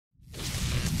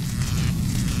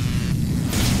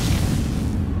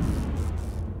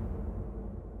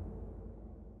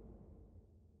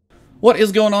What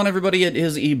is going on, everybody? It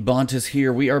is Ebontis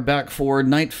here. We are back for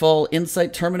Nightfall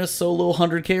Insight Terminus solo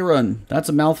 100k run. That's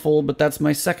a mouthful, but that's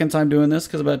my second time doing this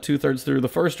because about 2/3 through the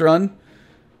first run,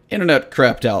 internet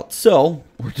crapped out. So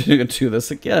we're going to do this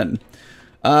again.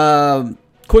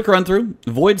 Quick run through.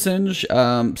 Void Singe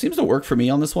seems to work for me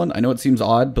on this one. I know it seems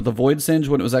odd, but the Void Singe,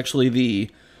 when it was actually the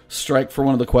strike for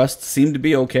one of the quests, seemed to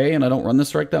be okay, and I don't run the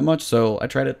strike that much, so I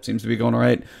tried it. Seems to be going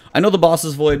alright. I know the boss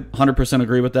is Void, 100%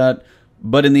 agree with that.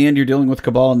 But in the end, you're dealing with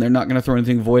Cabal, and they're not going to throw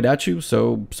anything Void at you,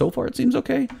 so far it seems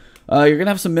okay. You're going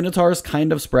to have some Minotaurs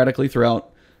kind of sporadically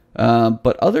throughout.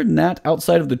 But other than that,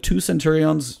 outside of the 2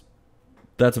 Centurions,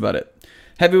 that's about it.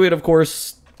 Heavyweight, of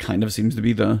course, kind of seems to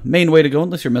be the main way to go,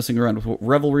 unless you're messing around with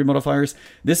Revelry modifiers.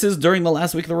 This is during the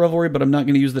last week of the Revelry, but I'm not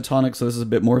going to use the tonic, so this is a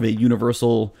bit more of a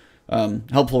universal,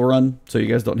 helpful run, so you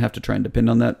guys don't have to try and depend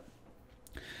on that.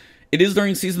 It is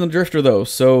during Season of the Drifter, though,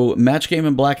 so Match Game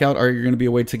and Blackout are going to be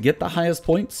a way to get the highest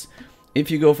points. If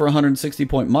you go for a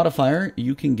 160-point modifier,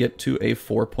 you can get to a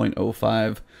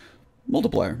 4.05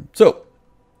 multiplier. So,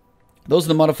 those are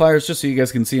the modifiers, just so you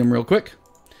guys can see them real quick.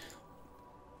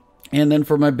 And then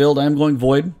for my build, I'm going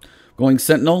Void, going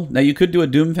Sentinel. Now, you could do a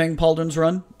Doomfang Pauldron's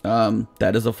run.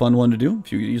 That is a fun one to do,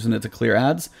 if you're using it to clear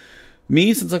ads.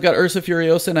 Me, since I've got Ursa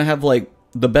Furiosa and I have, like,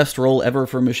 the best roll ever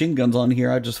for machine guns on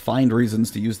here, I just find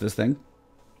reasons to use this thing.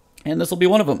 And this will be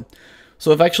one of them.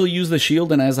 So if I actually use the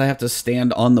shield, and as I have to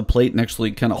stand on the plate and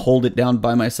actually kind of hold it down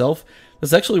by myself,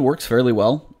 this actually works fairly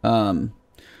well.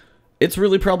 It's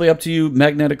really probably up to you.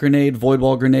 Magnetic Grenade, Void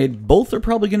Wall Grenade, both are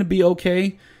probably going to be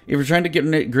okay. If you're trying to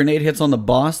get grenade hits on the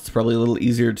boss, it's probably a little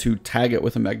easier to tag it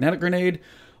with a Magnetic Grenade.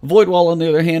 Void Wall, on the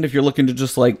other hand, if you're looking to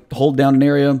just like hold down an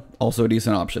area, also a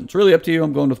decent option. It's really up to you.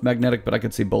 I'm going with Magnetic, but I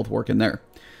could see both working there.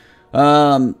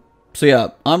 So yeah,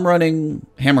 I'm running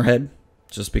Hammerhead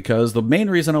just because the main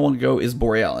reason I want to go is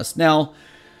Borealis. Now,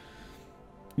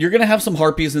 you're going to have some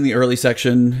Harpies in the early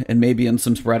section and maybe in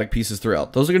some sporadic pieces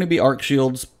throughout. Those are going to be arc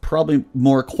shields, probably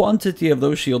more quantity of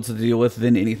those shields to deal with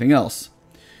than anything else.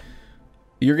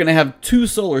 You're going to have 2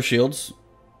 solar shields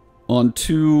on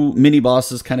 2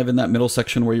 mini-bosses kind of in that middle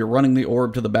section where you're running the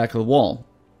orb to the back of the wall.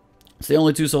 It's the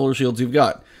only 2 solar shields you've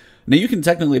got. Now, you can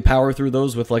technically power through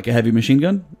those with like a heavy machine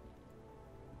gun,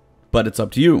 but it's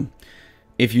up to you.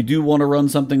 If you do want to run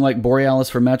something like Borealis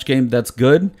for match game, that's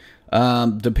good.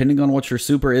 Depending on what your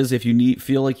super is, if you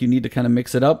feel like you need to kind of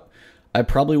mix it up, I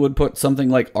probably would put something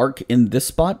like Arc in this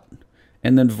spot,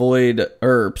 and then Void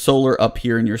or Solar up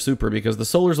here in your super, because the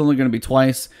Solar's only going to be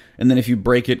twice, and then if you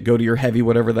break it, go to your heavy,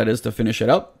 whatever that is, to finish it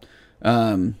up.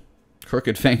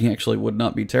 Crooked Fang actually would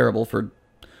not be terrible for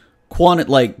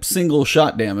like single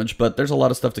shot damage, but there's a lot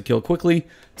of stuff to kill quickly.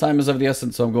 Time is of the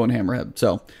essence, so I'm going Hammerhead.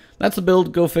 So that's the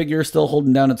build. Go figure. Still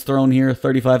holding down its throne here.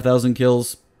 35,000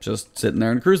 kills, just sitting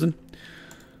there and cruising.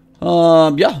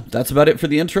 Yeah, that's about it for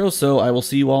the intro, so I will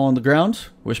see you all on the ground.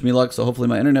 Wish me luck, so hopefully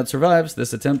my internet survives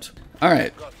this attempt.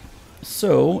 Alright,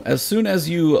 so as soon as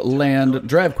you land,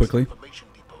 drive quickly.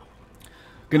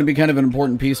 Going to be kind of an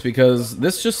important piece because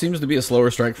this just seems to be a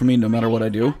slower strike for me no matter what I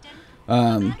do.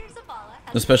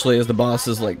 Especially as the boss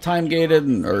is like time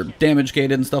gated or damage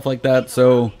gated and stuff like that,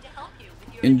 so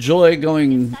enjoy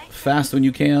going fast when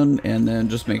you can, and then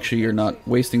just make sure you're not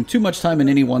wasting too much time in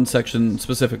any one section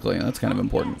specifically, and that's kind of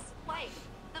important.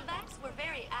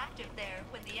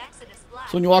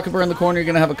 So when you walk up around the corner, you're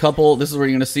going to have a couple. This is where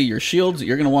you're going to see your shields.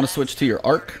 You're going to want to switch to your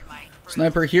arc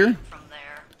sniper here.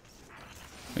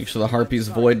 Make sure the Harpy's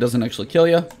Void doesn't actually kill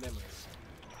you.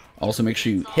 Also make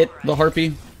sure you hit the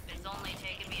Harpy.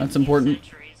 That's important.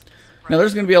 Now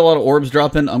there's going to be a lot of orbs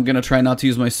dropping. I'm going to try not to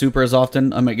use my super as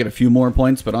often. I might get a few more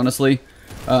points, but honestly,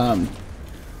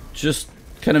 just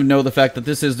kind of know the fact that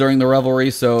this is during the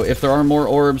Revelry, so if there are more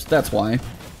orbs, that's why.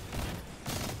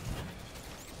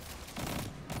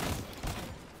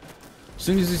 As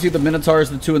soon as you see the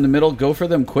Minotaurs, the 2 in the middle, go for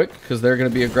them quick, because they're going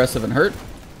to be aggressive and hurt.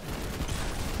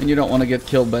 And you don't want to get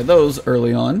killed by those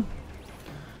early on.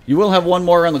 You will have one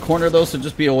more around the corner, though, so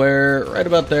just be aware. Right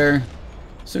about there.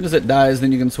 As soon as it dies,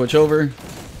 then you can switch over.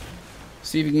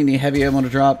 See if you can get any heavy ammo to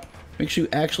drop. Make sure you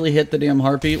actually hit the damn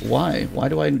Harpy. Why? Why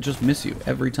do I just miss you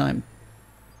every time?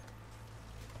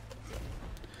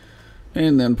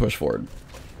 And then push forward.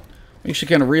 Make sure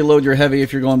you kind of reload your heavy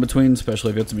if you're going between,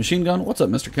 especially if it's a machine gun. What's up,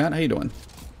 Mr. Cat? How you doing?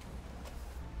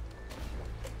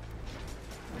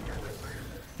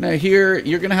 Now here,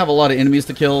 you're going to have a lot of enemies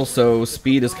to kill, so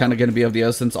speed is kind of going to be of the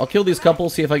essence. I'll kill these couple,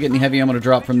 see if I get any heavy ammo to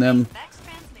drop from them.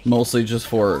 Mostly just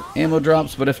for ammo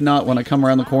drops, but if not, when I come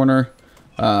around the corner,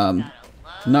 I'm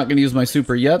not going to use my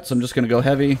super yet, so I'm just going to go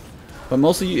heavy. But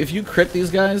mostly, if you crit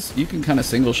these guys, you can kind of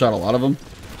single shot a lot of them.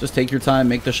 Just take your time,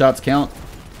 make the shots count.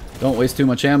 Don't waste too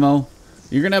much ammo.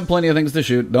 You're going to have plenty of things to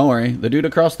shoot. Don't worry. The dude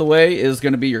across the way is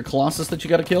going to be your Colossus that you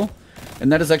got to kill. And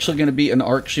that is actually going to be an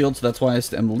arc shield, so that's why I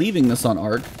am leaving this on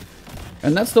arc.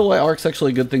 And that's the way arc's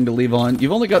actually a good thing to leave on.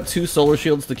 You've only got 2 solar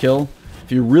shields to kill.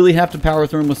 If you really have to power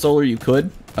through them with solar, you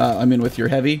could. I mean, with your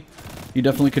heavy, you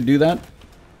definitely could do that.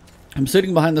 I'm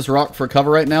sitting behind this rock for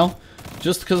cover right now,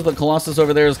 just because the Colossus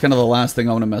over there is kind of the last thing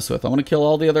I want to mess with. I want to kill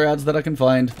all the other ads that I can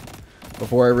find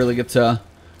before I really get to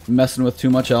messing with too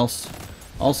much else.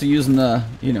 Also using the,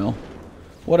 you know,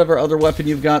 whatever other weapon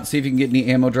you've got, see if you can get any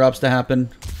ammo drops to happen.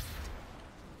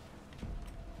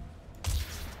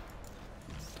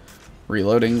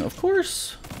 Reloading, of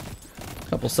course. A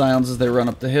couple scions as they run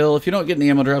up the hill. If you don't get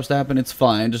any ammo drops to happen, it's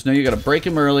fine. Just know you got to break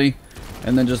him early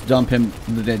and then just dump him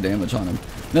the dead damage on him.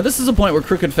 Now this is a point where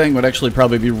Crooked Fang would actually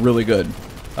probably be really good.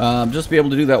 Just be able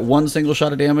to do that one single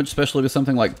shot of damage, especially with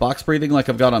something like box breathing like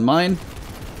I've got on mine.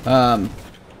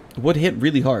 Would hit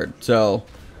really hard. So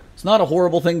it's not a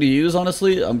horrible thing to use,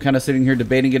 honestly. I'm kind of sitting here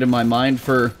debating it in my mind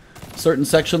for certain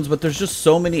sections, but there's just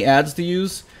so many ads to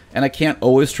use, and I can't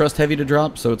always trust heavy to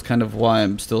drop, so it's kind of why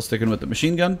I'm still sticking with the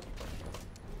machine gun.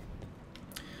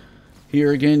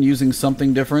 Here again, using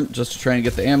something different just to try and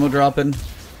get the ammo dropping.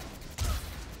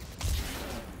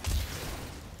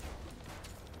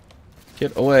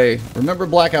 Get away. Remember,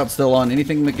 blackout's still on.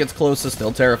 Anything that gets close is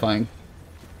still terrifying.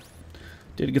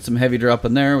 Did get some heavy drop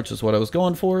in there, which is what I was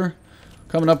going for.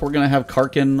 Coming up, we're going to have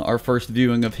Karkin, our first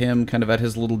viewing of him, kind of at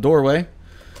his little doorway.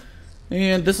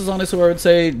 And this is honestly where I would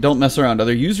say don't mess around.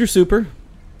 Either use your super,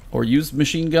 or use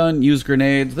machine gun, use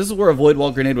grenades. This is where a void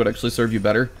wall grenade would actually serve you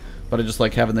better. But I just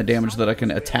like having the damage that I can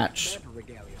attach.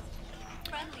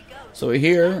 So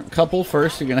here, couple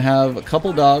first. You're going to have a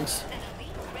couple dogs.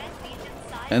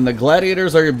 And the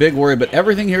gladiators are your big worry, but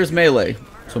everything here is melee.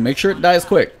 So make sure it dies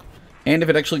quick. And if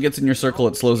it actually gets in your circle,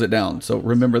 it slows it down. So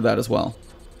remember that as well.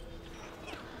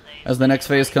 As the next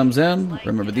phase comes in,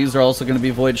 remember these are also going to be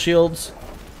void shields.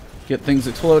 Get things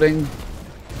exploding.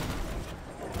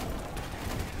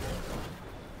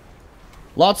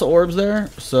 Lots of orbs there,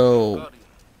 so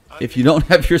if you don't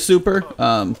have your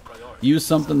super, use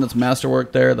something that's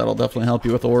masterwork there. That'll definitely help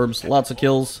you with orbs. Lots of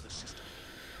kills.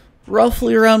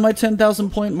 Roughly around my 10,000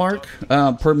 point mark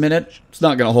per minute. It's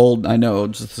not going to hold, I know,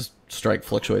 just the strike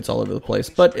fluctuates all over the place.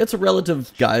 But it's a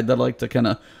relative guide that I like to kind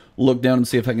of look down and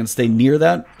see if I can stay near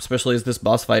that, especially as this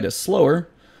boss fight is slower.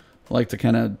 I like to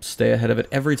kind of stay ahead of it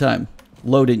every time.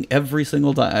 Loading every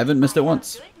single time. I haven't missed it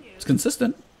once. It's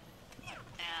consistent.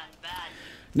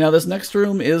 Now this next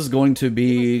room is going to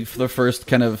be the first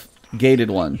kind of gated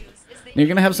one. Now, you're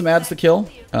going to have some ads to kill,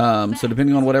 so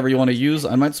depending on whatever you want to use,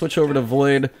 I might switch over to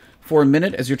Void for a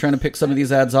minute as you're trying to pick some of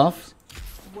these ads off.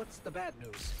 What's the bad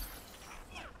news?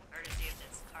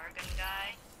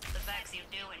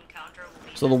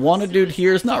 So the wanted dude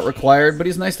here is not required, but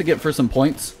he's nice to get for some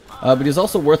points. But he's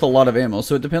also worth a lot of ammo,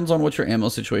 so it depends on what your ammo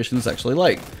situation is actually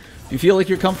like. If you feel like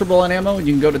you're comfortable on ammo and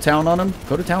you can go to town on him,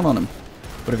 go to town on him.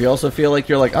 But if you also feel like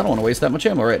you're like, I don't want to waste that much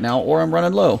ammo right now, or I'm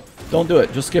running low, don't do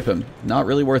it. Just skip him. Not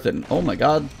really worth it. Oh my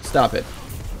god, stop it.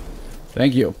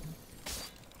 Thank you.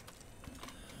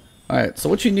 Alright, so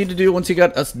what you need to do once you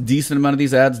got a decent amount of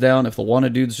these ads down, if the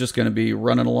wanted dude's just going to be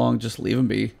running along, just leave him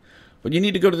be. But you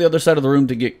need to go to the other side of the room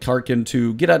to get Karkin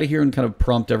to get out of here and kind of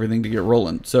prompt everything to get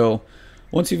rolling. So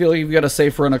once you feel like you've got a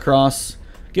safe run across,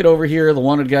 get over here. The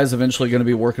wanted guy's eventually going to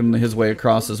be working his way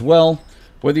across as well.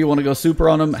 Whether you want to go super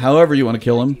on him, however you want to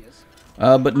kill him.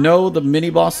 But no, the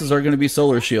mini-bosses are going to be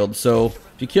solar shields. So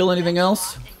if you kill anything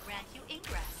else...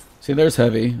 See, there's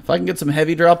heavy. If I can get some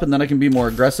heavy drop and then I can be more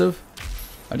aggressive.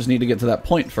 I just need to get to that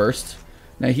point first.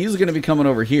 Now he's going to be coming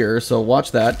over here, so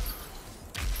watch that.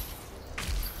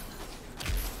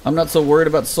 I'm not so worried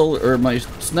about solar or my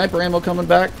sniper ammo coming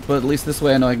back, but at least this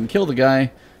way I know I can kill the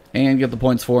guy and get the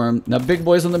points for him. Now big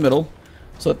boy's in the middle.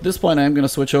 So at this point, I am going to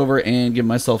switch over and give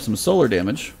myself some solar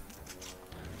damage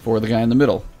for the guy in the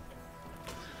middle.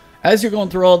 As you're going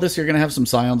through all this, you're going to have some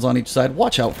scions on each side.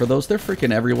 Watch out for those. They're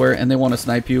freaking everywhere, and they want to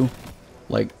snipe you,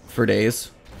 like, for days.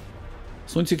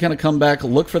 So once you kind of come back,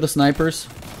 look for the snipers.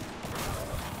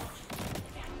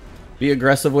 Be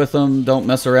aggressive with them. Don't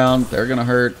mess around. They're going to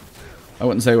hurt. I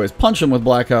wouldn't say always punch them with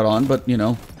blackout on, but, you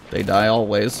know, they die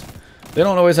always. They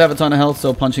don't always have a ton of health,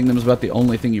 so punching them is about the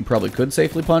only thing you probably could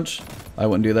safely punch. I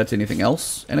wouldn't do that to anything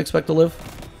else and expect to live.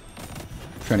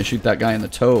 Trying to shoot that guy in the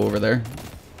toe over there.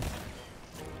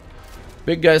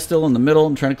 Big guy's still in the middle.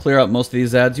 I'm trying to clear out most of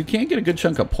these ads. You can get a good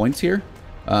chunk of points here.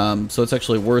 So it's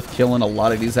actually worth killing a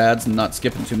lot of these ads and not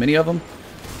skipping too many of them.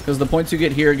 Because the points you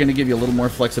get here are going to give you a little more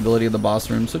flexibility in the boss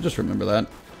room, so just remember that.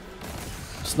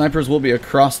 Snipers will be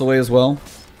across the way as well.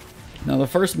 Now the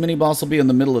first mini-boss will be in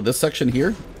the middle of this section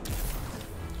here.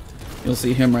 You'll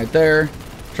see him right there.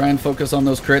 Try and focus on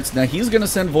those crits. Now he's going to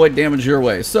send void damage your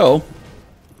way, so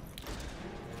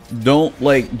don't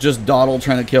like just dawdle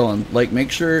trying to kill him. Like,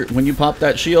 make sure when you pop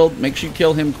that shield, make sure you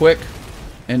kill him quick,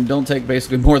 and don't take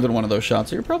basically more than one of those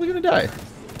shots, or you're probably going to die.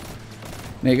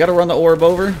 Now you got to run the orb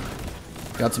over.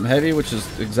 Got some heavy, which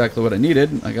is exactly what I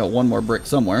needed. I got one more brick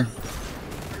somewhere.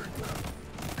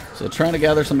 So trying to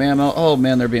gather some ammo. Oh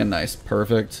man, they're being nice.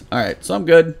 Perfect. Alright, so I'm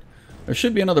good. There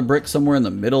should be another brick somewhere in the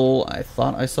middle. I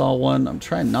thought I saw one. I'm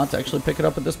trying not to actually pick it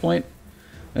up at this point.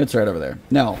 It's right over there.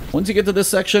 Now, once you get to this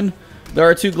section, there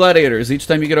are 2 gladiators. Each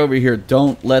time you get over here,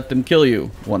 don't let them kill you.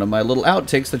 One of my little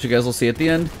outtakes that you guys will see at the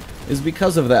end is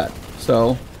because of that.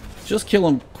 So, just kill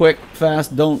them quick,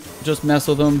 fast. Don't just mess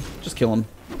with them. Just kill them.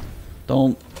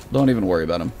 Don't even worry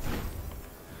about them.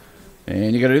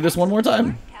 And you gotta do this one more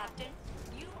time. Captain,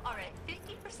 you are at 50%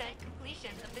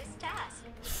 completion of this task.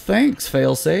 Thanks,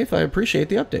 Failsafe. I appreciate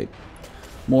the update.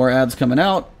 More ads coming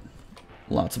out.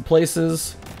 Lots of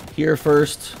places. Here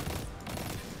first.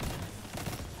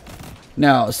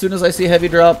 Now, as soon as I see heavy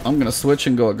drop, I'm gonna switch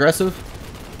and go aggressive.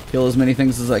 Kill as many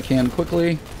things as I can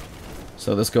quickly.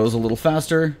 So this goes a little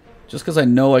faster. Just because I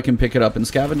know I can pick it up. And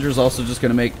Scavenger's also just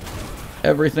gonna make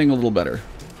everything a little better.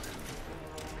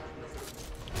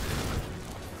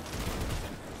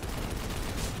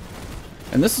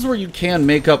 And this is where you can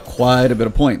make up quite a bit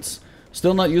of points.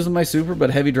 Still not using my super,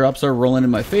 but heavy drops are rolling in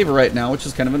my favor right now, which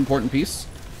is kind of an important piece.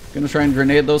 Gonna try and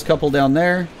grenade those couple down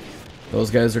there.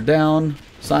 Those guys are down.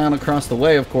 Scion across the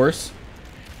way, of course.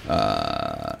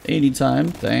 Anytime.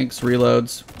 Thanks.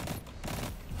 Reloads.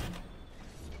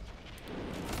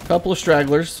 Couple of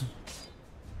stragglers.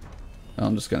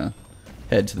 I'm just gonna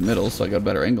head to the middle so I got a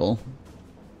better angle.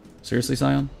 Seriously,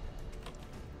 Scion?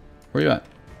 Where you at?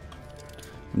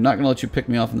 I'm not gonna let you pick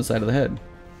me off in the side of the head.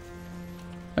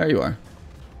 There you are.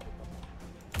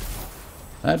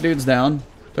 That dude's down.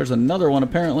 There's another one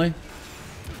apparently.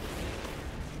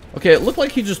 Okay, it looked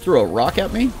like he just threw a rock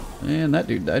at me, and that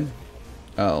dude died.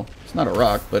 Oh, it's not a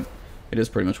rock, but it is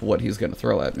pretty much what he's gonna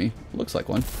throw at me. Looks like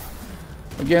one.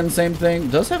 Again, same thing.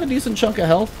 Does have a decent chunk of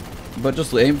health, but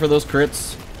just aim for those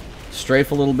crits.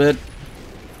 Strafe a little bit.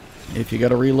 If you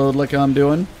gotta reload like I'm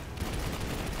doing.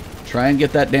 Try and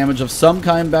get that damage of some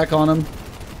kind back on him.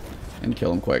 And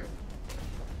kill him quick.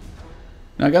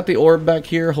 Now I got the orb back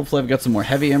here. Hopefully I've got some more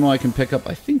heavy ammo I can pick up.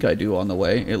 I think I do on the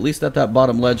way. At least at that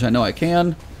bottom ledge I know I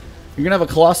can. You're going to have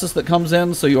a Colossus that comes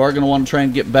in, so you are going to want to try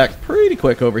and get back pretty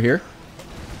quick over here.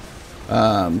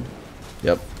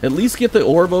 Yep. At least get the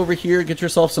orb over here. Get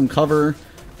yourself some cover.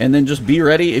 And then just be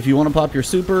ready. If you want to pop your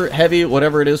super, heavy,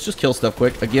 whatever it is, just kill stuff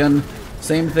quick. Again,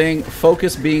 same thing.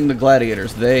 Focus being the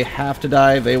gladiators. They have to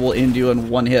die. They will end you in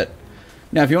one hit.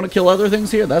 Now, if you want to kill other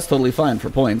things here, that's totally fine for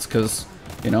points, because,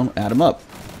 you know, add them up.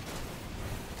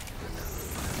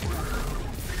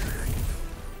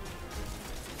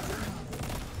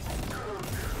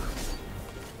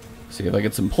 See if I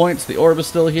get some points. The orb is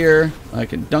still here. I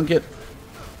can dunk it.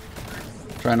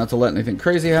 Try not to let anything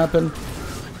crazy happen.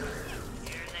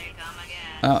 Here they come again.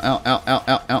 Ow, ow, ow, ow,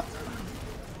 ow, ow.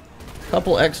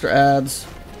 Couple extra ads.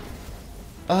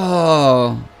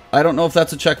 Oh, I don't know if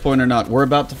that's a checkpoint or not. We're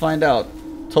about to find out.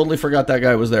 Totally forgot that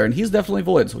guy was there. And he's definitely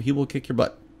void, so he will kick your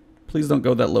butt. Please don't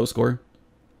go that low score.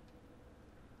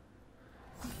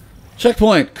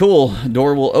 Checkpoint. Cool.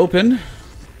 Door will open.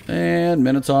 And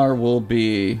Minotaur will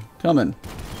be coming.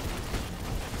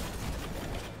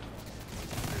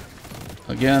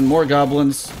 Again, more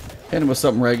goblins. Hit him with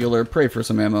something regular. Pray for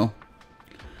some ammo.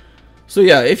 So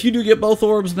yeah, if you do get both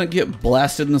orbs and then get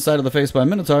blasted in the side of the face by a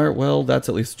Minotaur, well, that's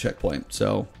at least a checkpoint.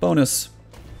 So, bonus.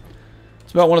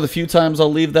 It's about one of the few times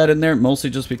I'll leave that in there, mostly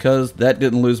just because that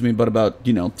didn't lose me but about,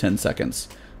 you know, 10 seconds.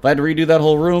 If I had to redo that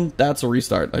whole room, that's a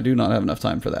restart. I do not have enough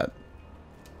time for that.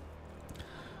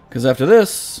 Because after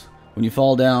this, when you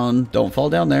fall down, don't fall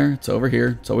down there. It's over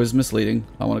here. It's always misleading.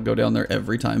 I want to go down there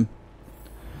every time.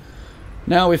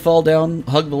 Now we fall down,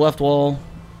 hug the left wall.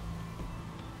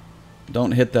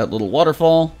 Don't hit that little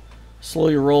waterfall. Slow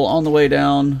your roll on the way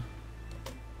down.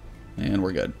 And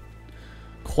we're good.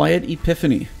 Quiet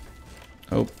Epiphany.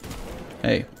 Oh.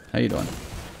 Hey, how you doing?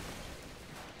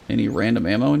 Any random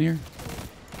ammo in here?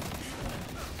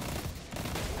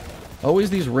 Always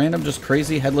these random, just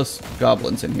crazy headless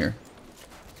goblins in here.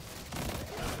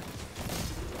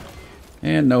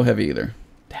 And no heavy either.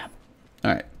 Damn.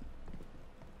 Alright.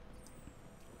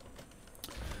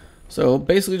 So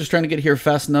basically just trying to get here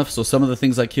fast enough so some of the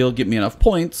things I kill get me enough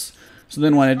points. So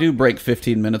then when I do break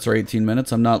 15 minutes or 18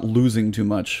 minutes, I'm not losing too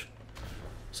much.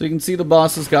 So you can see the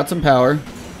boss has got some power.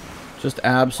 Just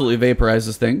absolutely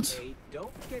vaporizes things.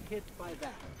 Don't get hit by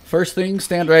that. First thing,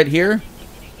 stand right here.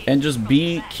 and just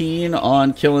be keen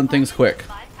on killing things quick.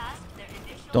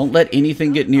 Don't let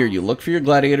anything get near you. Look for your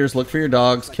gladiators, look for your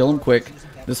dogs, kill them quick.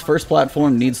 This first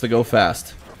platform needs to go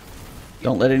fast.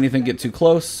 Don't let anything get too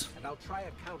close.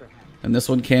 And this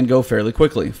one can go fairly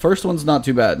quickly. First one's not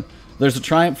too bad. There's a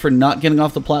triumph for not getting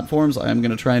off the platforms. I am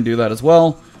going to try and do that as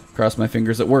well. Cross my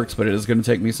fingers it works, but it is going to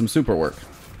take me some super work.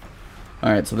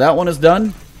 Alright, so that one is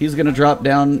done. He's going to drop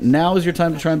down. Now is your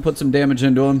time to try and put some damage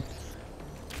into him.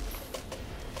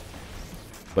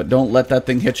 But don't let that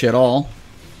thing hit you at all.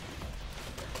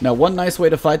 Now, one nice way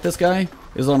to fight this guy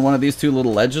is on one of these two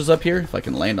little ledges up here, if I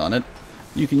can land on it.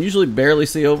 You can usually barely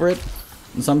see over it,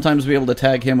 and sometimes be able to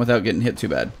tag him without getting hit too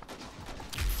bad.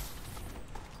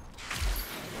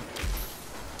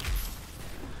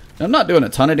 Now, I'm not doing a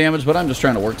ton of damage, but I'm just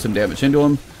trying to work some damage into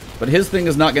him. But his thing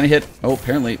is not going to hit... Oh,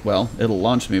 apparently, well, it'll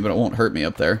launch me, but it won't hurt me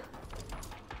up there.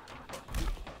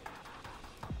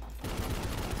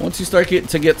 Once you start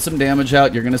to get some damage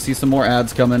out, you're going to see some more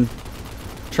ads coming.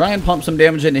 Try and pump some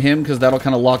damage into him, because that'll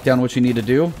kind of lock down what you need to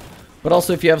do. But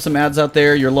also, if you have some ads out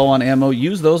there, you're low on ammo,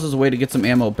 use those as a way to get some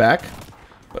ammo back.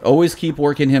 But always keep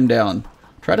working him down.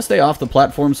 Try to stay off the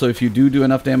platform, so if you do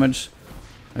enough damage...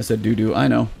 I said do, I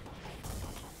know.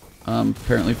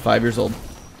 Apparently 5 years old.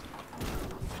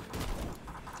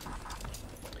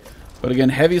 But again,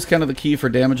 heavy is kind of the key for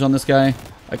damage on this guy.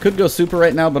 I could go super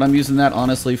right now, but I'm using that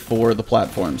honestly for the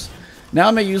platforms. Now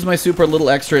I may use my super a little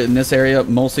extra in this area,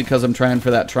 mostly because I'm trying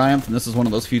for that triumph, and this is one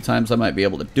of those few times I might be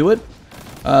able to do it.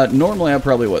 Normally I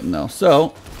probably wouldn't though.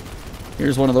 So,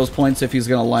 here's one of those points. If he's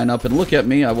going to line up and look at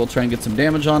me, I will try and get some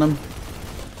damage on him.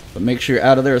 But make sure you're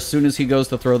out of there as soon as he goes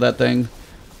to throw that thing.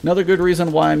 Another good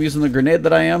reason why I'm using the grenade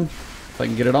that I am. If I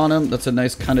can get it on him, that's a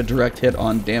nice kind of direct hit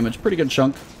on damage. Pretty good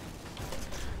chunk.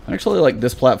 I actually like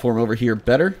this platform over here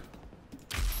better.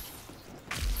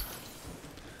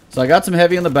 So I got some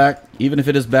heavy in the back. Even if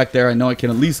it is back there, I know I can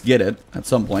at least get it at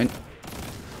some point.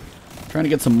 Trying to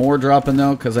get some more dropping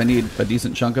though, because I need a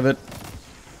decent chunk of it.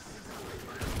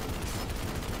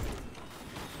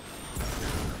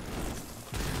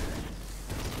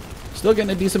 Still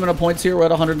getting a decent amount of points here. We're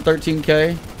at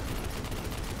 113k.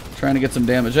 Trying to get some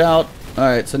damage out.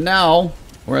 Alright, so now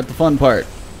we're at the fun part.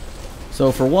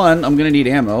 So for one, I'm going to need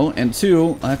ammo, and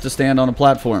two, I have to stand on a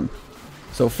platform.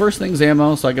 So first thing's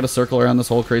ammo, so I got to circle around this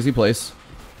whole crazy place.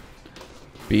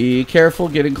 Be careful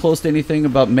getting close to anything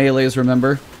about melees,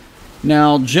 remember.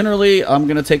 Now, generally, I'm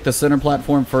going to take the center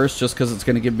platform first, just because it's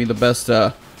going to give me the best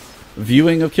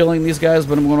viewing of killing these guys,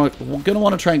 but I'm going to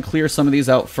want to try and clear some of these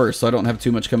out first, so I don't have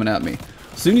too much coming at me.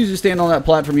 As soon as you stand on that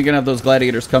platform, you're going to have those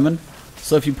gladiators coming.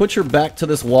 So if you put your back to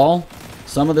this wall,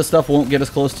 some of this stuff won't get as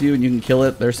close to you, and you can kill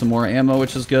it. There's some more ammo,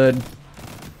 which is good. You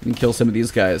can kill some of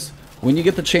these guys. When you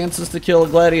get the chances to kill a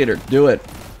gladiator, do it.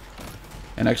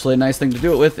 And actually, a nice thing to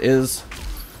do it with is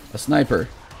a sniper.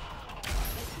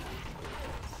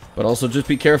 But also just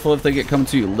be careful if they get come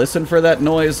to you. Listen for that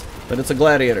noise that it's a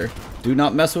gladiator. Do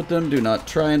not mess with them. Do not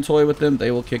try and toy with them. They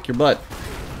will kick your butt.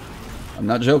 I'm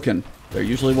not joking. They're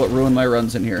usually what ruin my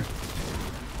runs in here.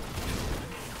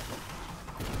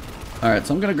 Alright,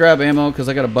 so I'm going to grab ammo because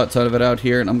I got a butt ton of it out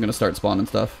here, and I'm going to start spawning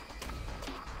stuff.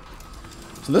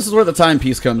 So this is where the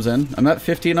timepiece comes in. I'm at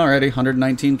 15 already,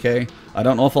 119k. I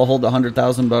don't know if I'll hold the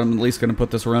 100,000, but I'm at least going to put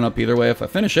this run up either way if I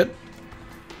finish it.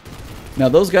 Now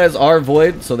those guys are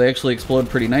void, so they actually explode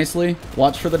pretty nicely.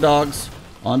 Watch for the dogs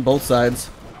on both sides.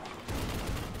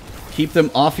 Keep them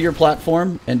off your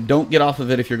platform, and don't get off of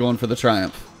it if you're going for the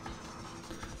triumph.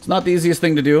 It's not the easiest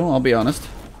thing to do, I'll be honest.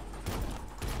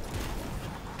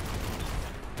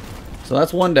 So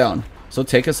that's one down. So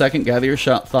take a second, gather your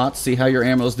thoughts, see how your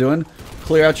ammo's doing.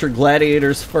 Clear out your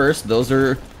gladiators first. Those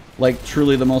are, like,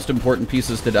 truly the most important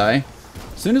pieces to die.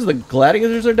 As soon as the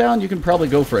gladiators are down, you can probably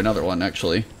go for another one,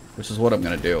 actually. Which is what I'm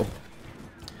going to do.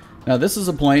 Now, this is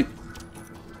a point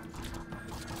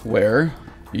where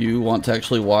you want to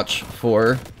actually watch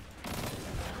for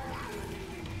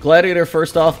gladiator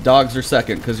first off, dogs are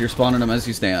second, because you're spawning them as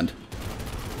you stand.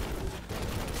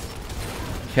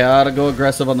 Gotta go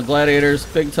aggressive on the gladiators,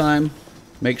 big time.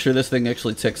 Make sure this thing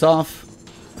actually ticks off.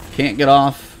 Can't get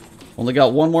off. Only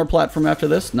got one more platform after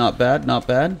this. Not bad, not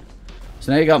bad.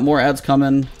 So now you got more ads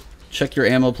coming. Check your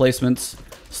ammo placements.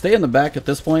 Stay in the back at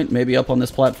this point, maybe up on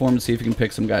this platform to see if you can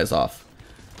pick some guys off.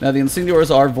 Now the incendiaries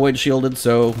are void shielded,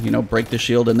 so, you know, break the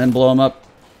shield and then blow them up.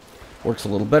 Works a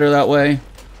little better that way.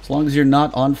 As long as you're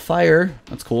not on fire,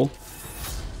 that's cool.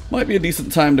 Might be a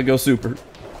decent time to go super,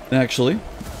 actually.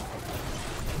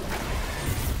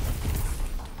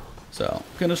 So,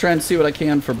 gonna try and see what I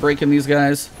can for breaking these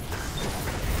guys.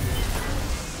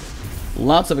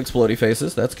 Lots of explodey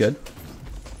faces, that's good.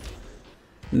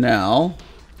 Now,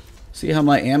 See how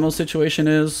my ammo situation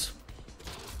is.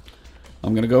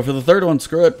 I'm going to go for the third one.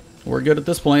 Screw it. We're good at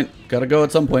this point. Gotta go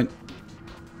at some point.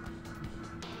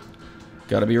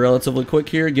 Gotta be relatively quick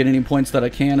here. Get any points that I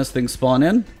can as things spawn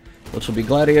in, which will be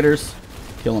gladiators.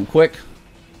 Kill them quick.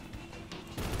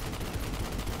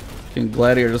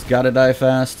 Gladiators gotta die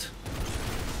fast.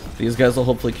 These guys will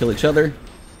hopefully kill each other.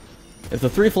 If the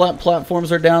 3 flat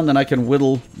platforms are down, then I can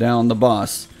whittle down the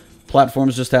boss.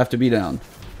 Platforms just have to be down.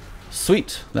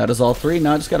 Sweet. That is all 3.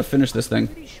 Now I just gotta finish this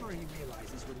thing.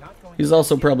 He's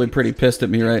also probably pretty pissed at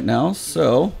me right now,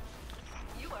 so...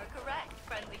 You are correct,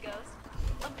 friendly ghost.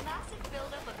 A massive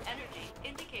buildup of energy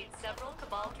indicates several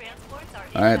Cabal transports are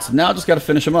Alright, so now I just gotta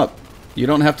finish him up. You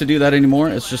don't have to do that anymore,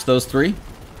 it's just those 3.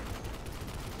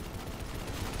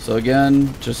 So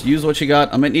again, just use what you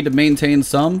got. I might need to maintain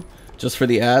some, just for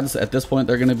the ads. At this point,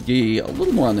 they're going to be a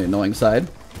little more on the annoying side.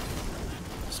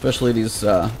 Especially these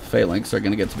phalanx are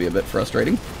going to get to be a bit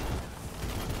frustrating.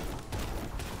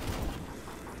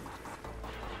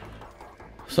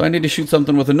 So I need to shoot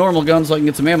something with a normal gun so I can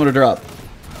get some ammo to drop.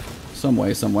 Some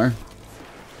way, somewhere.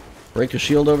 Break a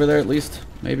shield over there at least,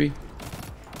 maybe.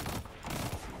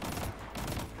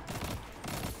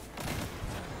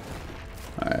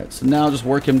 Alright, so now just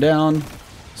work him down.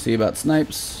 See about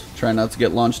snipes. Try not to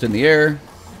get launched in the air.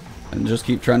 And just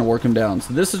keep trying to work him down.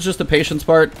 So this is just the patience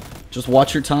part. Just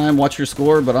watch your time, watch your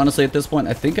score. But honestly, at this point,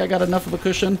 I think I got enough of a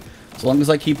cushion. As long as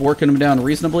I keep working him down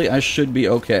reasonably, I should be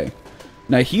okay.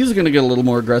 Now, he's going to get a little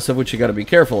more aggressive, which you got to be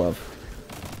careful of.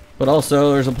 But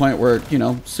also, there's a point where, you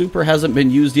know, super hasn't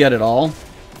been used yet at all.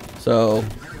 So,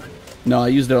 no, I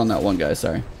used it on that one guy,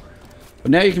 sorry.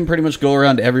 But now you can pretty much go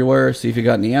around everywhere, see if you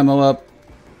got any ammo up.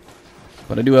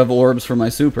 But I do have orbs for my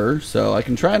super, so I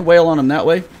can try and wail on him that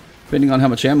way, depending on how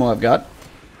much ammo I've got.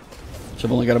 Which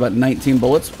I've only got about 19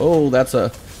 bullets. Oh, that's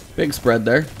a big spread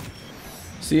there.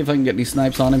 See if I can get any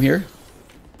snipes on him here.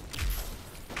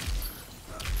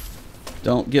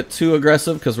 Don't get too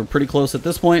aggressive, because we're pretty close at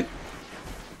this point.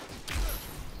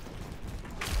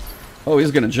 Oh, he's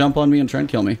going to jump on me and try and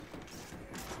kill me.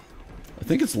 I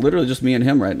think it's literally just me and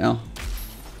him right now.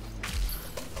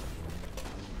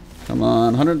 Come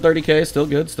on, 130k, still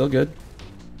good, still good.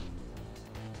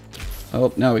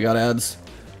 Oh, now we got ads.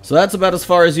 So that's about as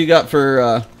far as you got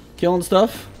for killing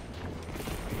stuff.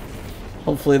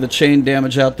 Hopefully the chain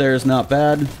damage out there is not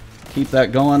bad. Keep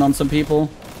that going on some people.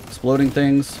 Exploding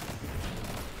things.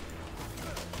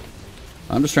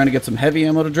 I'm just trying to get some heavy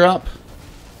ammo to drop.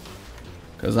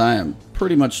 Because I am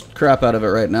pretty much crap out of it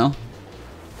right now.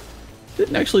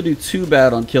 Didn't actually do too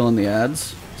bad on killing the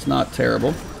ads. It's not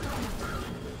terrible.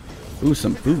 Ooh,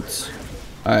 some boots.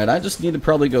 Alright, I just need to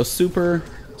probably go super.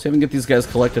 See if I can get these guys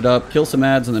collected up. Kill some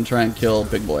ads and then try and kill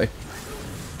Big Boy.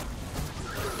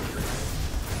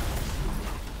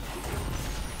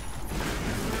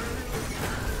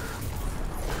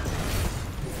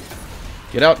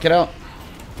 Get out, get out.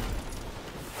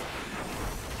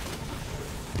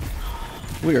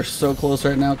 We are so close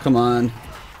right now. Come on.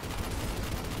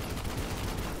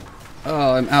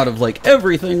 Oh, I'm out of like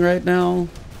everything right now.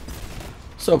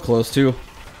 So close to.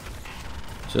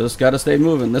 Just gotta stay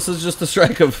moving. This is just a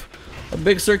strike of a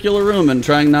big circular room and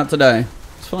trying not to die.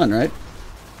 It's fun, right?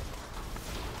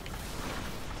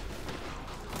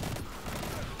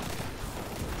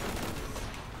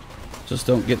 Just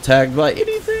don't get tagged by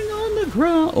anything on the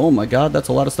ground. Oh my god, that's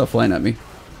a lot of stuff flying at me.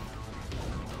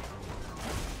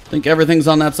 I think everything's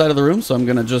on that side of the room, so I'm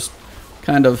gonna just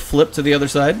kind of flip to the other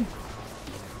side.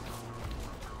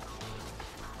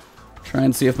 Try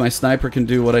and see if my sniper can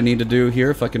do what I need to do here,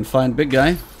 if I can find big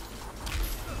guy.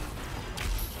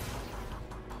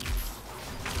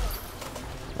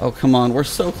 Oh, come on. We're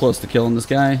so close to killing this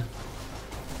guy.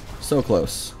 So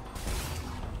close.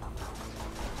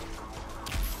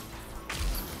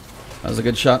 That was a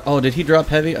good shot. Oh, did he drop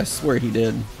heavy? I swear he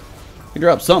did. He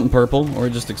dropped something purple, or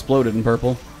he just exploded in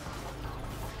purple.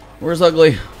 Where's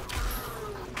Ugly?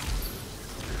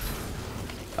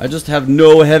 I just have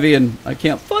no heavy and I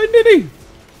can't find any.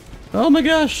 Oh my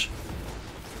gosh.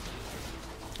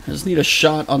 I just need a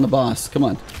shot on the boss. Come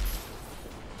on.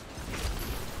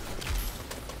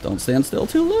 Don't stand still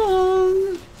too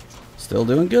long. Still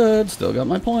doing good. Still got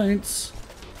my points.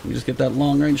 Let me just get that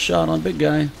long range shot on big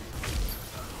guy.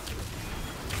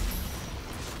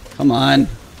 Come on.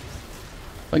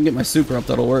 If I can get my super up,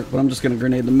 that'll work. But I'm just going to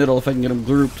grenade the middle if I can get them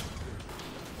grouped.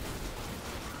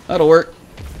 That'll work.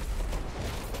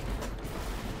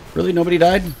 Really? Nobody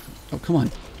died? Oh, come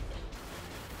on.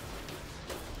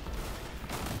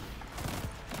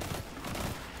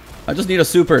 I just need a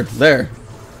super. There.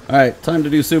 Alright, time to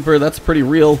do super. That's pretty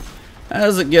real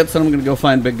as it gets. And I'm going to go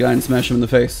find big guy and smash him in the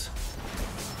face.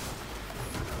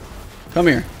 Come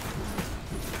here.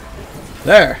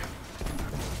 There.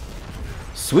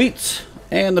 Sweet.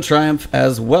 And the Triumph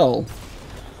as well.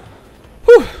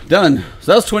 Whew, done.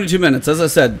 So that was 22 minutes. As I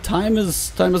said, time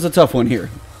is a tough one here.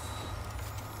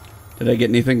 Did I get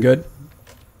anything good?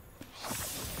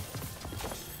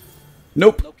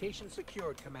 Nope. Location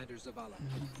secured, Commander Zavala.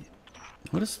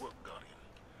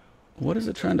 What is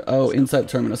it trying to... Oh, inside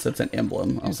Terminus. That's an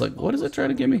emblem. I was like, what is it trying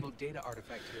to give me?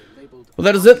 Well,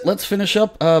 that is it. Let's finish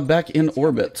up back in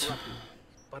orbit.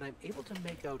 But I'm able to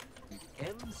make out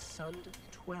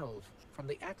M-Sund-12 from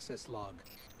the access log.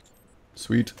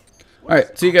 Sweet.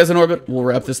 Alright, see you guys in orbit. We'll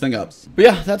wrap this thing up. But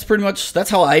yeah, that's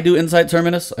how I do inside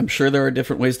Terminus. I'm sure there are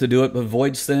different ways to do it, but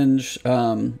Void Singe,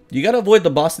 you gotta avoid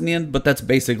the boss in the end, but that's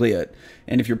basically it.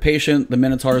 And if you're patient, the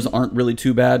Minotaurs aren't really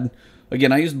too bad.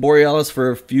 Again, I used Borealis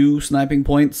for a few sniping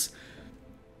points.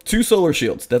 2 solar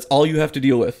shields, that's all you have to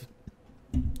deal with.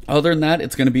 Other than that,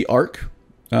 it's gonna be Arc.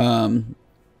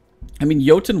 I mean,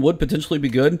 Jotun would potentially be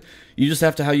good. You just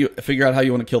have to figure out how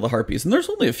you want to kill the Harpies. And there's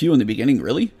only a few in the beginning,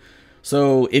 really.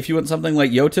 So if you want something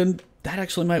like Jotun, that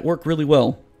actually might work really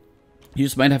well. You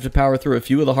just might have to power through a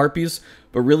few of the Harpies,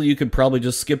 but really you could probably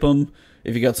just skip them.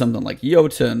 If you got something like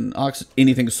Jotun,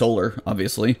 anything solar,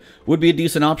 obviously, would be a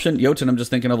decent option. Jotun, I'm just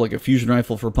thinking of like a fusion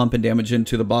rifle for pumping damage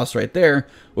into the boss right there,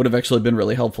 would have actually been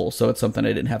really helpful, so it's something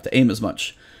I didn't have to aim as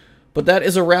much. But that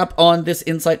is a wrap on this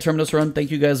Insight Terminus run.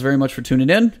 Thank you guys very much for tuning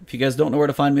in. If you guys don't know where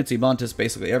to find me, it's Ebontis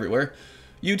basically everywhere.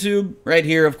 YouTube, right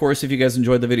here, of course. If you guys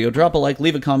enjoyed the video, drop a like,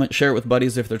 leave a comment, share it with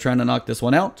buddies if they're trying to knock this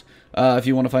one out. If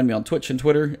you want to find me on Twitch and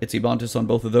Twitter, it's Ebontis on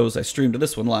both of those. I streamed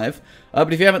this one live.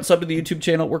 But if you haven't subbed to the YouTube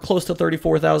channel, we're close to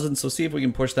 34,000, so see if we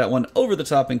can push that one over the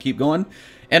top and keep going.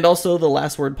 And also, the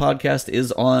Last Word podcast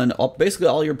is on basically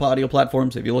all your audio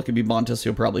platforms. If you look at Ebontis,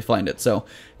 you'll probably find it. So,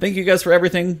 thank you guys for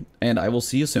everything, and I will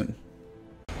see you soon.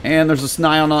 And there's a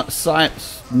Snion on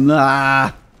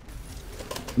Nah.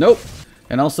 Nope.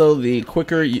 And also, the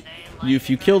quicker if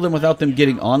you kill them without them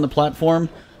getting on the platform,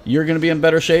 you're going to be in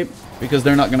better shape because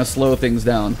they're not going to slow things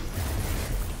down.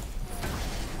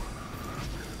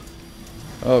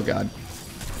 Oh, God.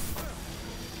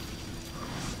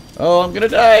 Oh, I'm going to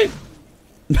die.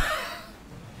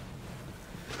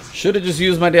 Should have just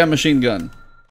used my damn machine gun.